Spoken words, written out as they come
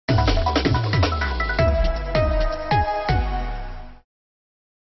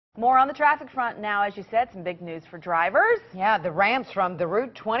More on the traffic front now, as you said, some big news for drivers. Yeah, the ramps from the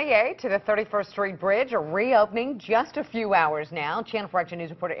Route 28 to the 31st Street Bridge are reopening just a few hours now. Channel 4 Action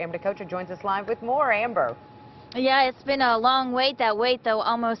News reporter Amber DeCocha joins us live with more. Amber. Yeah, it's been a long wait. That wait, though,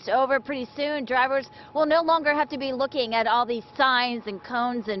 almost over. Pretty soon, drivers will no longer have to be looking at all these signs and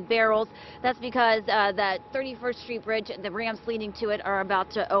cones and barrels. That's because that 31st Street Bridge, the ramps leading to it, are about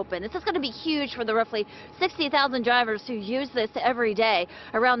to open. This is going to be huge for the roughly 60,000 drivers who use this every day.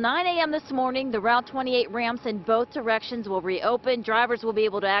 Around 9 a.m. this morning, the Route 28 ramps in both directions will reopen. Drivers will be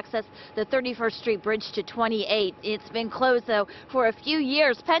able to access the 31st Street Bridge to 28. It's been closed, though, for a few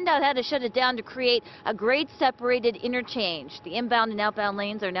years. PennDOT had to shut it down to create a grade separated interchange. The inbound and outbound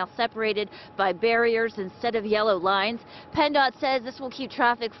lanes are now separated by barriers instead of yellow lines. PennDOT says this will keep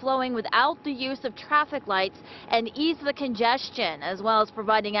traffic flowing without the use of traffic lights and ease the congestion, as well as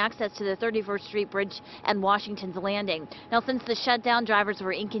providing access to the 31st Street Bridge and Washington's Landing. Now, since the shutdown, drivers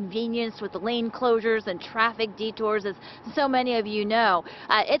were inconvenienced with the lane closures and traffic detours, as so many of you know.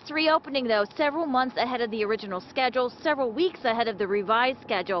 It's reopening, though, several months ahead of the original schedule, several weeks ahead of the revised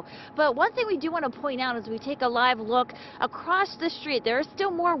schedule. But one thing we do want to point out as we take a live look across the street, there is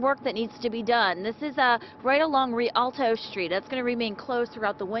still more work that needs to be done. This is right along Rialto Street. That's going to remain closed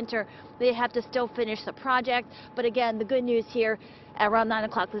throughout the winter. They have to still finish the project. But again, the good news here, around 9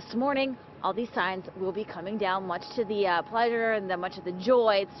 o'clock this morning, all these signs will be coming down, much to the pleasure and much of the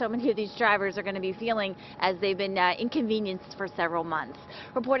joy so many of these drivers are going to be feeling as they've been inconvenienced for several months.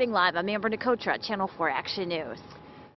 Reporting live, I'm Amber DeCocha, Channel 4 Action News.